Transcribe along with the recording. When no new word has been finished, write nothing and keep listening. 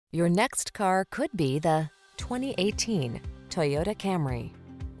Your next car could be the 2018 Toyota Camry.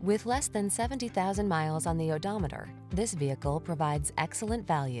 With less than 70,000 miles on the odometer, this vehicle provides excellent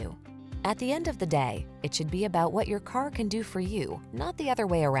value. At the end of the day, it should be about what your car can do for you, not the other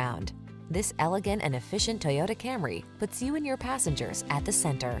way around. This elegant and efficient Toyota Camry puts you and your passengers at the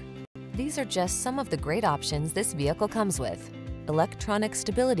center. These are just some of the great options this vehicle comes with: electronic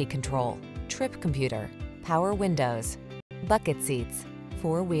stability control, trip computer, power windows, bucket seats,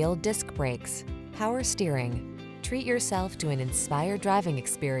 four-wheel disc brakes, power steering. Treat yourself to an inspired driving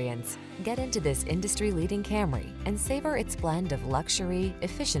experience. Get into this industry-leading Camry and savor its blend of luxury,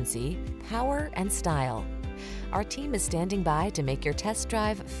 efficiency, power, and style. Our team is standing by to make your test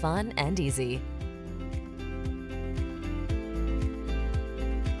drive fun and easy.